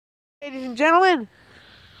Ladies and gentlemen,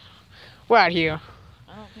 we're out here.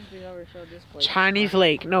 I don't think we've ever showed this place. Chinese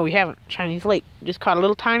Lake. No, we haven't. Chinese Lake. Just caught a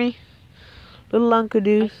little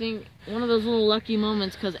lunkadoo. I think one of those little lucky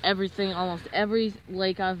moments because almost every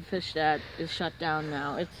lake I've fished at is shut down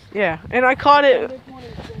now. Yeah, and I caught it.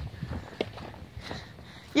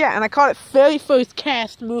 Yeah, and I caught it very first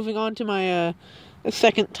cast moving on to my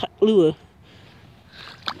second lure.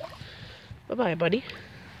 Bye-bye, buddy.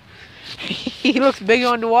 He looks bigger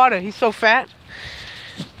underwater. He's so fat.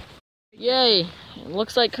 Yay! It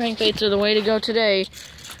looks like crankbaits are the way to go today.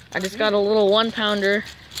 I just got a little 1 pounder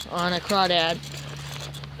on a crawdad.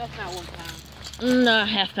 That's not 1 pound. Nah,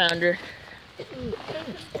 half pounder.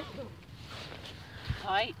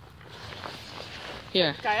 Tight.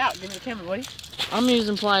 Here. Guy out. Give me the camera, buddy. I'm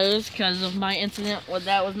using pliers because of my incident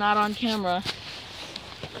that was not on camera.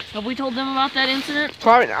 Have we told them about that incident?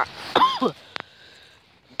 Probably not.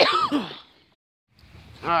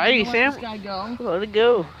 Alrighty, Sam. Let this guy go. Let it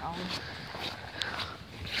go.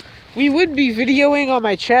 We would be videoing on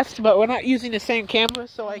my chest, but we're not using the same camera,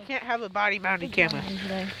 so I can't have a body-mounted camera.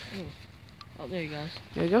 Oh, there he goes.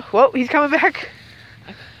 There we go. Whoa, he's coming back.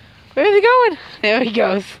 Where's he going? There he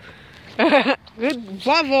goes. Good,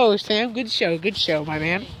 bravo, Sam. Good show, my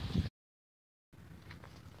man.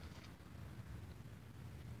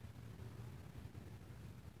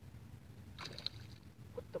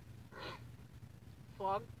 What the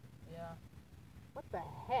fog? Yeah. What the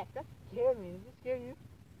heck? That scared me. Did it scare you?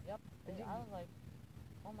 Yep. I was like,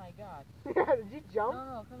 oh my god. Did you jump?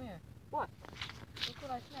 No, come here. What? Look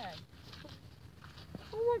what I snagged.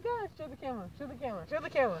 Oh my gosh, show the camera.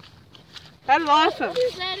 That's awesome. What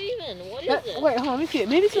is that even? What is it? Wait, hold on, let me see it.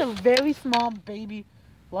 Maybe it's a very small baby It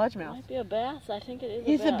largemouth. might be a bass. I think it is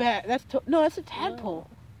He's a bass. That's a tadpole.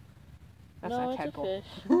 That's No, not a it's tadpole. a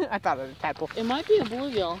fish. I thought it was a tadpole. It might be a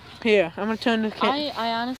bluegill. Here, I'm gonna turn the camera.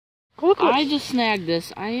 I honestly, Look. I just snagged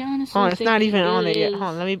this. I honestly Hold on, it's think not even on it there yet. is-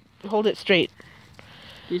 Hold on, let me hold it straight.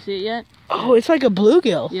 Do you see it yet? Oh, it's like a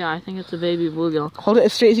bluegill. Yeah, I think it's a baby bluegill. Hold it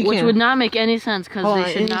as straight as you Which can. would not make any sense because Hold on, they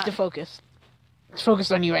it should needs not. to focus. It's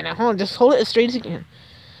focused on you right now. Hold on, just hold it as straight as you can.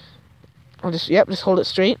 Just hold it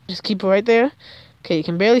straight. Just keep it right there. Okay, you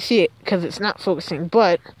can barely see it because it's not focusing,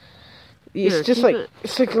 but it's Here, just keep like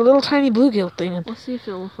it's like a little tiny bluegill thing. Let's see if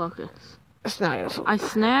it will focus. It's not gonna focus. I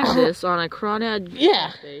snagged this on a crawdad.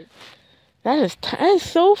 Yeah. bait. That is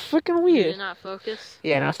so freaking Did weird. it not focus?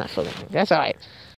 Yeah, no, it's not focusing. That's alright.